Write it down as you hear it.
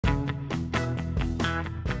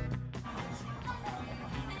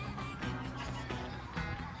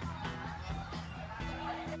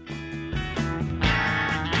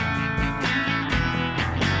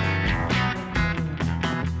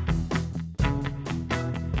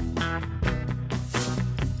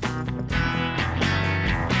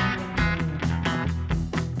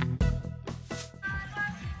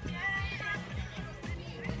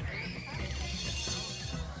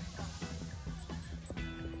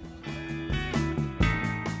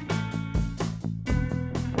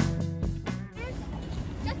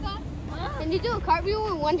Can you do a cartwheel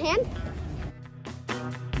with one hand?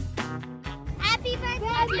 Happy birthday!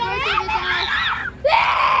 Happy birthday,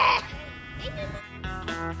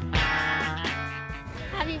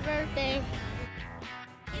 Happy birthday!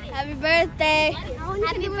 Happy birthday!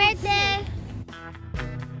 Happy birthday!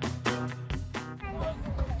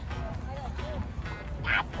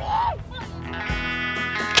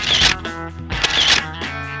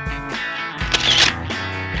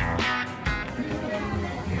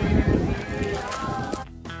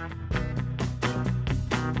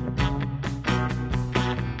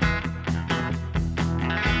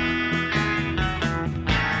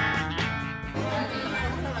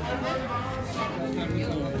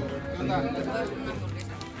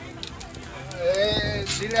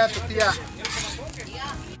 Dile a tu tía.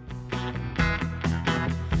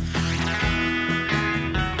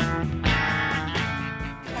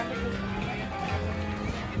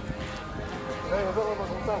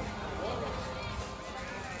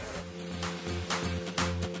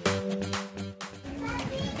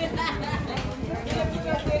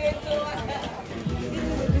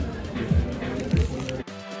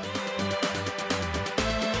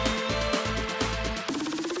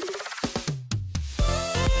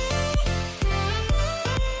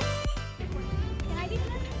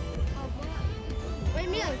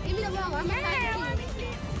 Give me the ball. I'm gonna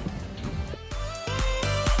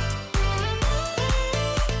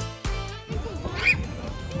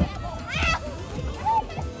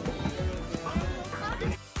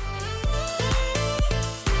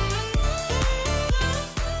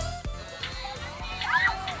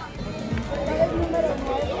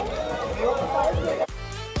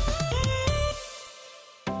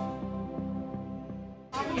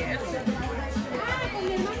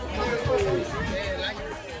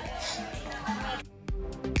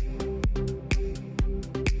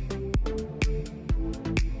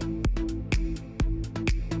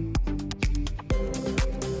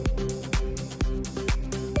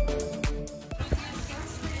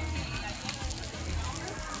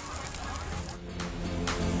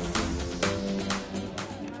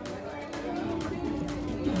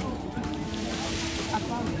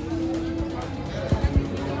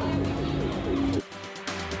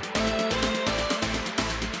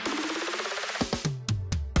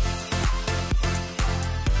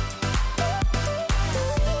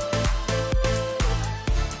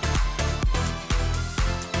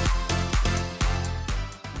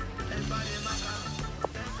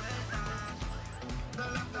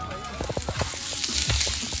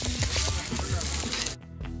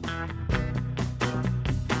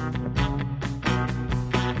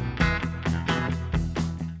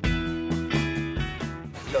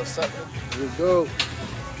Let's go.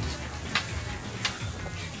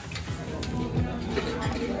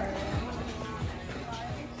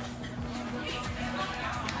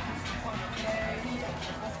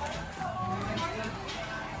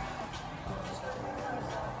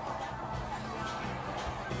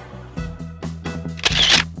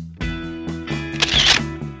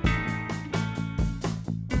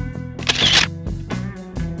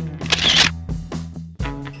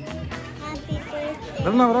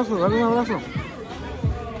 Dale un abrazo, dale un abrazo.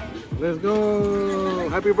 Let's go.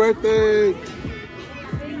 Happy birthday.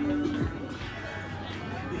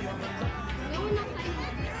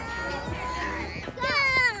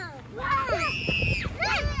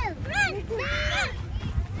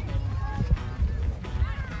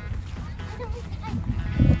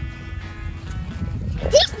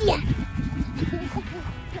 T.C.F.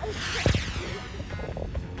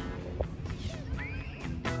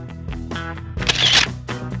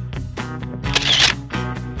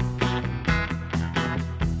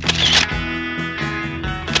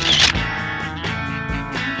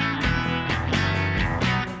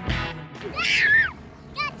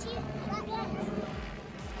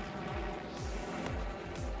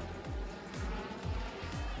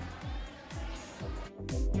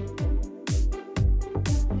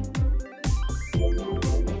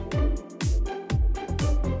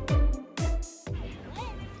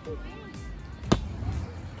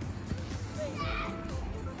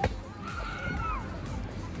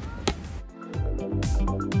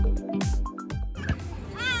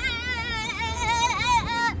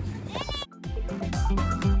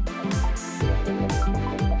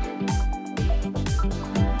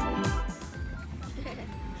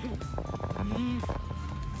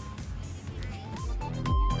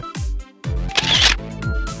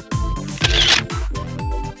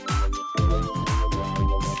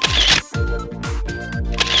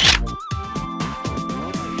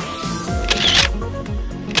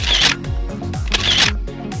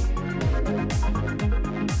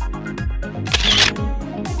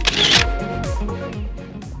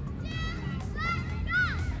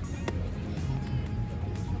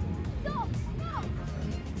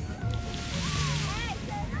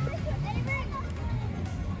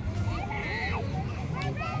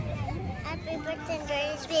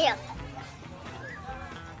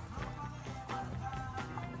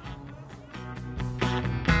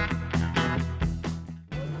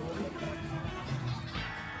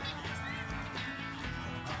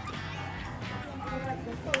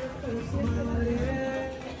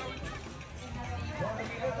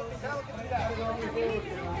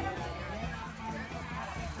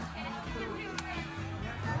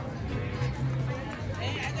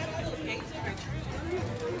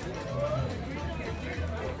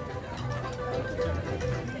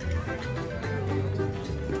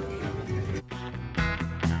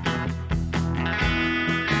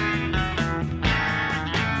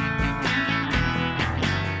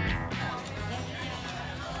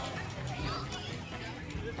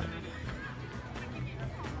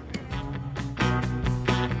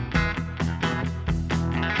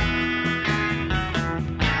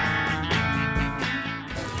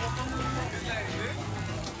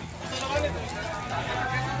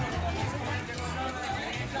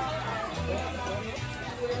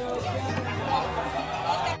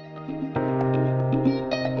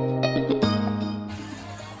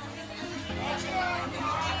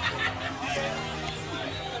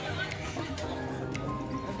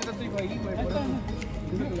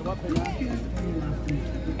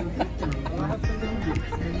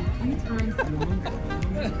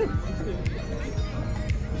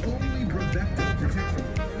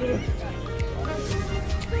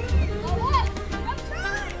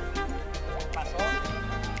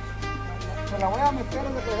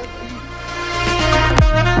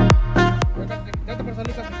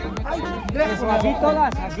 Así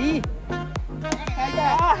todas, así.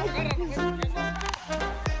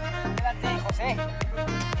 Espérate, José.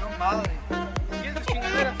 No, madre.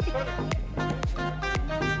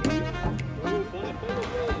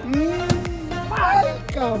 ¡Ay,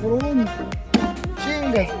 cabrón!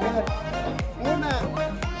 Chingas, una.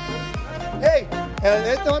 ¡Ey!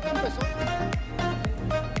 Este vato empezó.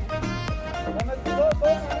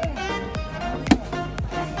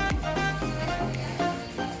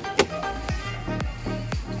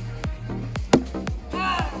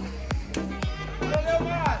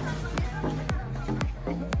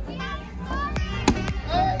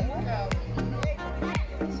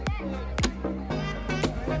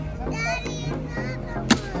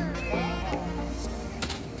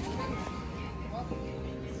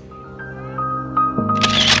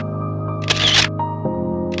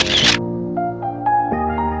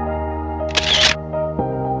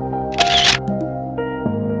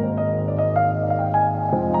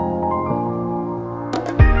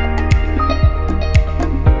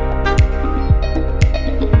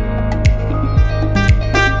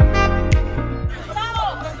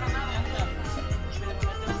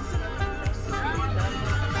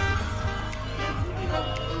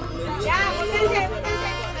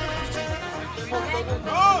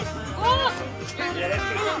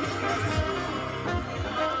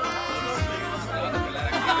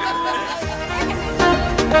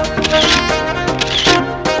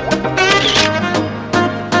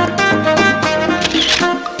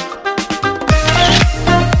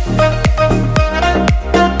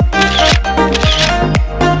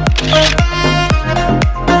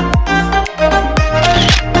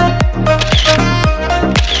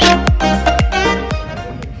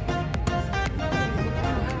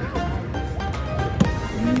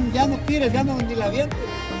 Ya no tires, ya no ni la vientes.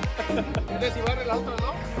 Dile si barre la otra,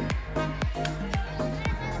 ¿no?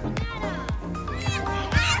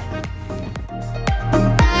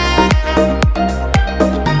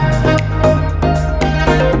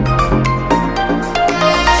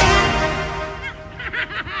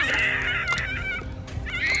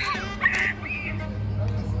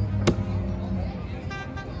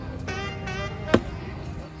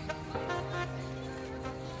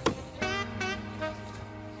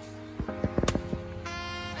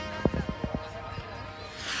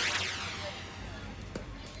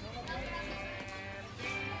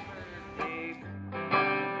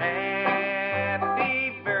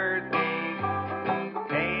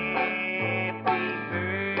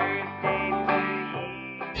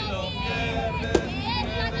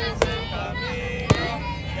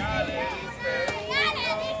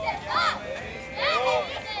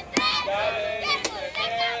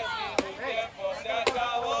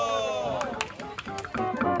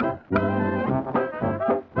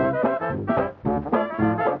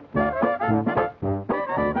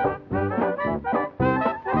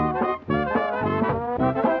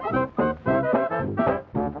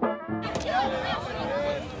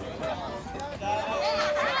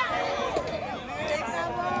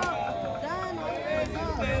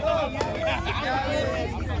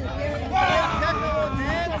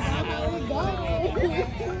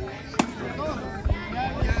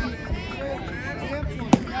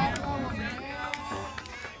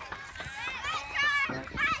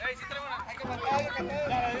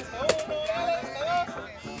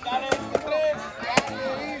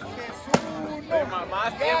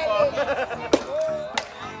 Más tiempo.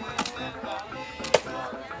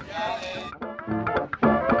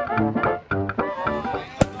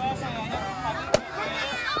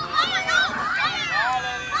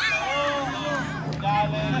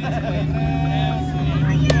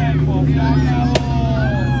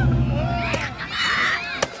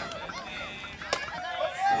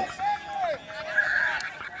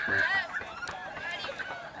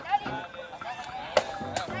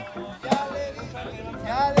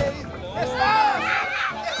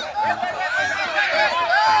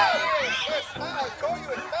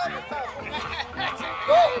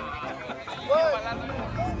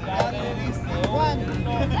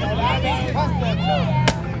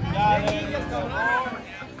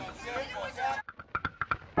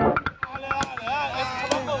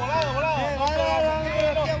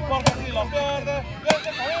 Porque si lo pierdes,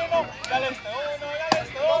 ya le diste uno, ya le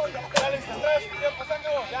diste dos, ya le diste tres, tiempo se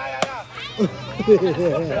acabó, ya.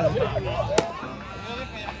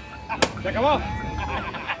 ¿Se acabó?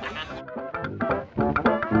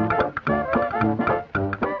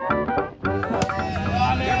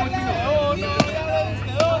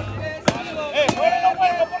 Fuera no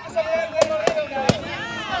puedo porque se le da el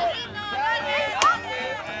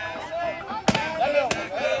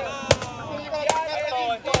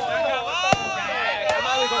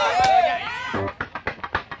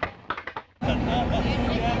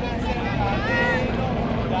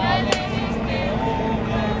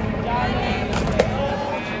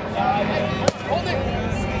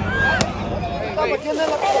tiene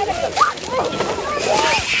la pelotita.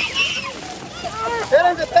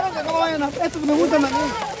 Espérense, espérense, no vayan a... Estos me gustan a mí.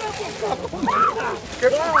 ¿Qué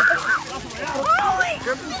pasa?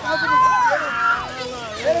 ¿Qué pasa?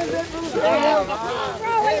 Espérense,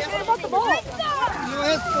 no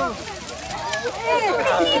esto.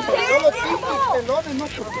 Solo tipos pelones, no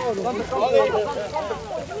por todos.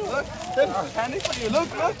 You look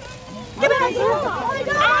good.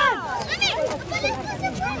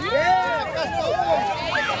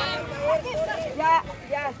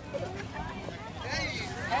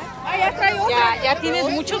 Ya tienes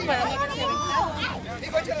muchos para no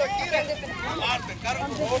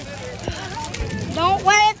No,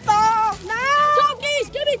 esto. No. Chokis,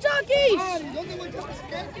 give me chokis. ¿Dónde voy a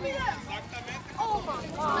Exactamente.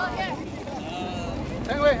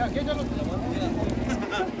 güey, aquí yo lo...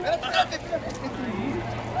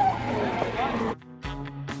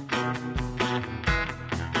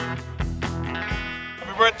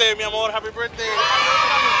 Happy birthday, mi amor, happy birthday.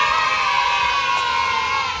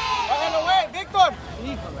 Bájalo, güey, Víctor.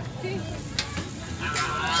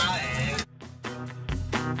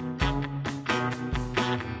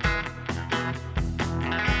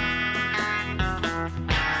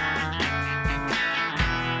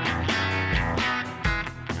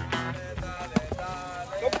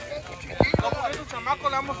 Chamaco,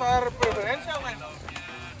 le vamos a dar preferencia, güey.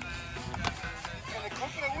 Que le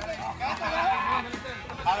compre una en su casa,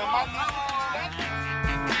 además,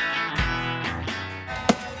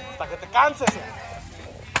 Hasta que te canses.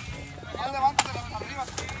 ya levántate arriba.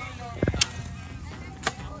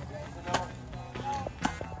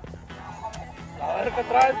 A ver qué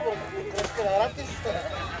traes, pues. ¿Crees que la gratis?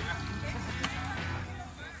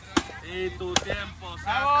 Y tu tiempo se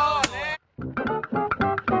acabó.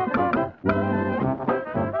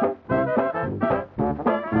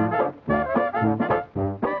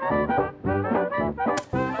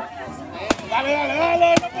 Dale, dale,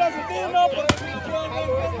 dale, no puedes sentir, no, por el pinche,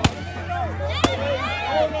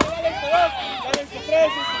 dale, su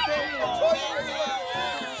tres,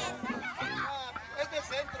 Es de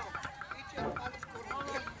centro.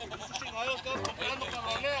 esos chingaderos que están comprando,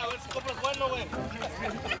 cabrones, a ver si compras bueno, güey.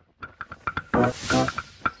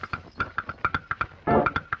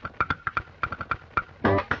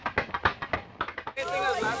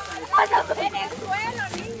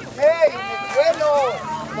 ¡Ey, en el suelo!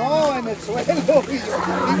 No, en el suelo.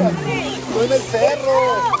 No en el cerro.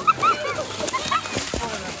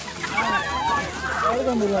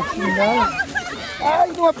 Válgame la chingada.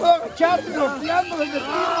 ¡Ay, no me puedo agachar! ¡Estoy golpeando desde el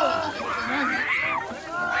tiro!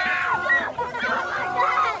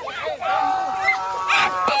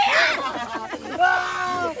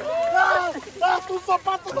 ¡Ah, tus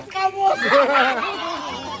zapatos sacamos!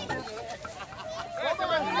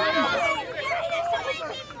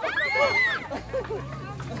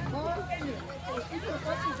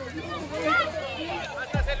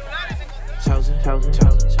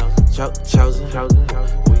 Chosen,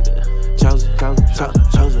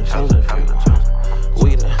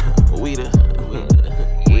 we the chosen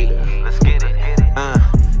few. Let's get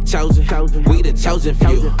it. Chosen, we the chosen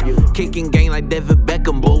few. Kicking game like David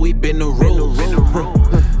Beckham, boy, we been the rules.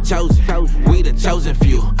 Chosen, we the chosen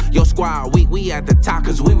few. Your squad weak, we at the top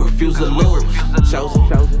cause we refuse to lose. Chosen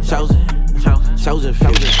few. Chosen few.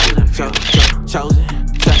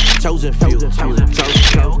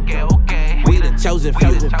 We the chosen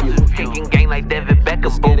few. Kicking game like David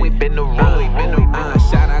Beckham, boy, we been the rules.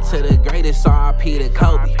 Shout out to the greatest RP to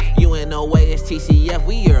Kobe. You ain't no way it's T.C.F,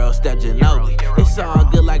 we Euro step Ginobili. It's all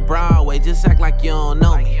good like Broadway, just act like you don't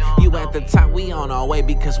know me. You at the top, we on our way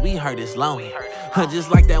because we heard it's lonely. Just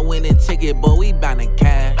like that winning ticket, boy, we bound to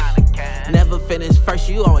cash. Never finish first,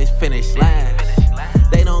 you always finish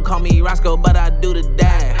last. They don't call me Roscoe, but I do the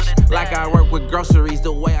dash. Like I work with groceries,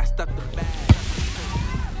 the way I stuck the bag.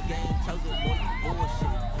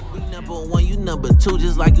 Number one, you number two,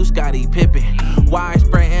 just like you Scottie Pippen.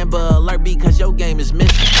 Widespread Amber Alert because your game is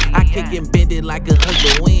missing. I kick and bend it like a hook,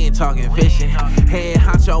 but we ain't talking fishing. Head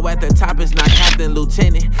honcho at the top, it's not captain,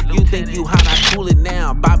 lieutenant. You think you hot, I cool it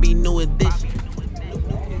now. Bobby new edition.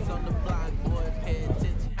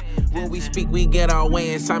 When we speak, we get our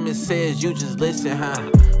way, and Simon says, you just listen, huh?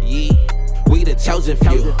 Yeah, we the chosen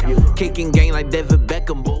few. Kicking game like David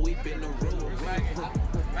Beckham, boy, we been the rules.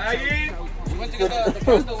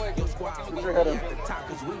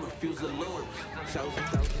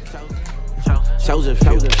 Chosen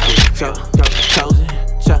few.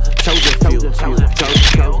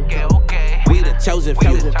 We the chosen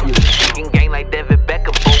few. Kicking game like David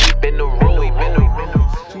Beckham, boy, we been the rules.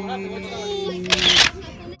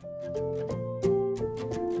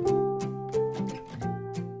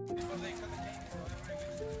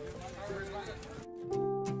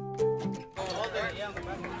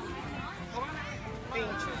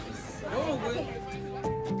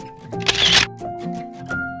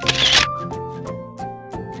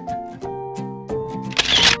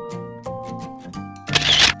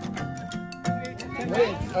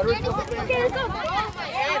 Okay, let's go.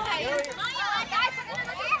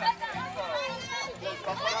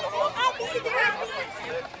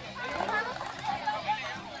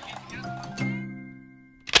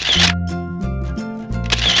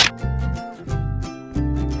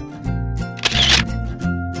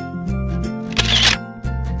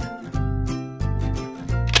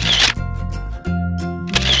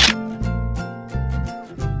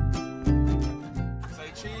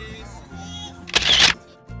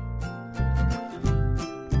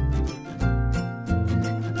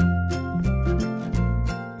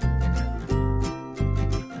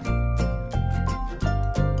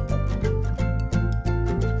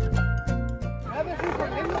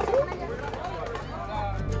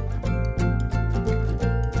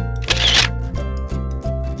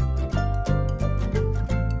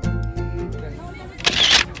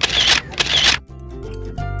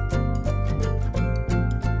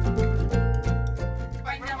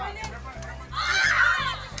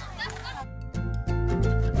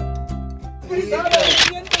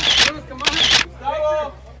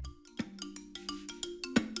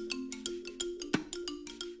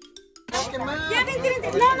 Ya, vente.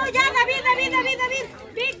 No, ya, David.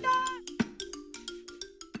 Víctor.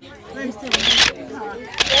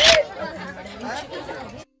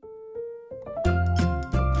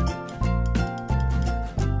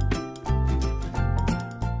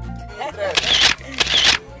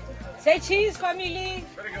 Say cheese, family.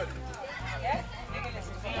 Very good. Yeah?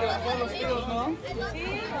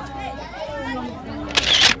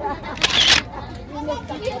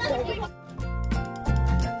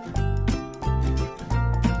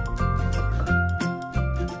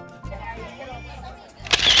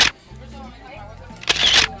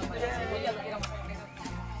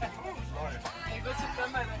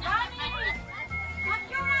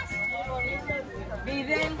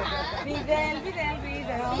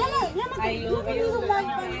 Videl. I love you.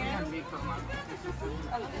 Dile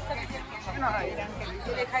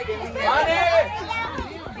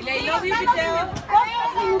I love you, Videl.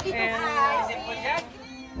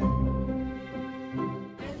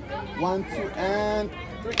 One, two, and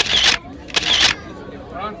three.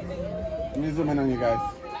 Let me zoom in on you guys.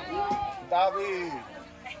 David.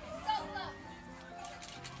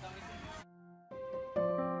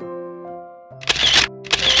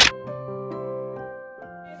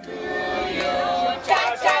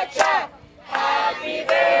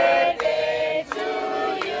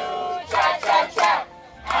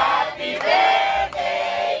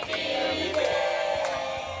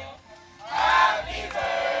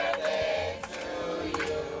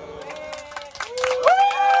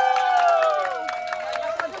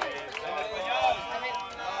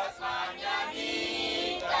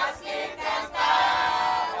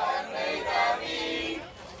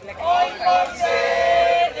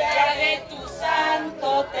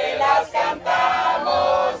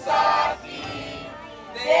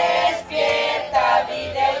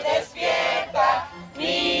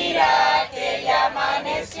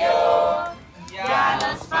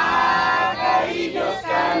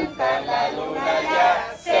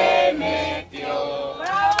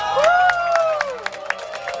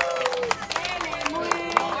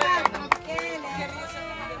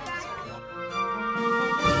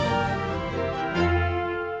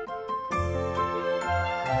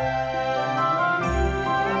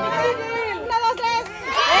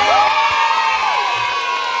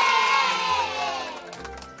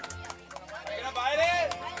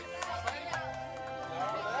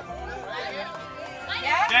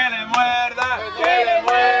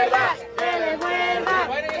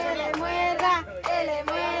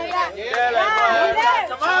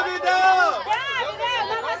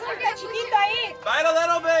 Bite a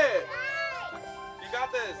little bit. You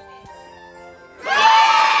got this.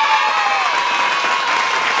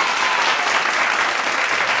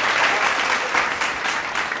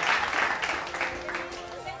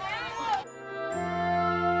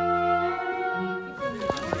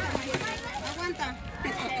 Aguanta.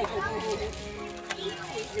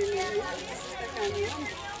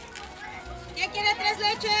 ¿Qué quiere 3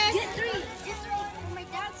 leches? Get three. My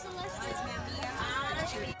dad Celeste.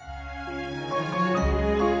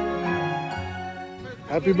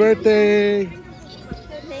 Happy birthday.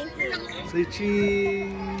 Thank you. Say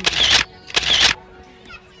cheese.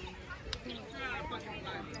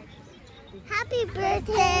 Happy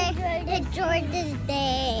birthday. Enjoy this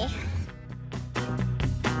day.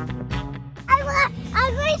 I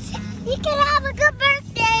wish you can have a good birthday.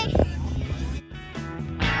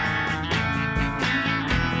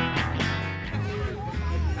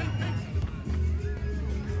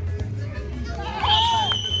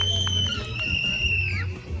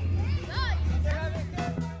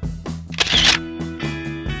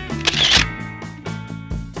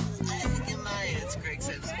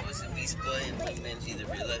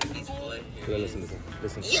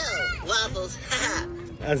 Listen. Yo, waffles.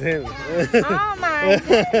 That's him. Oh my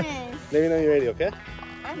goodness. Let me know you're ready, okay?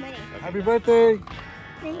 I'm ready. Happy birthday.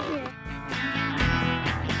 Thank you.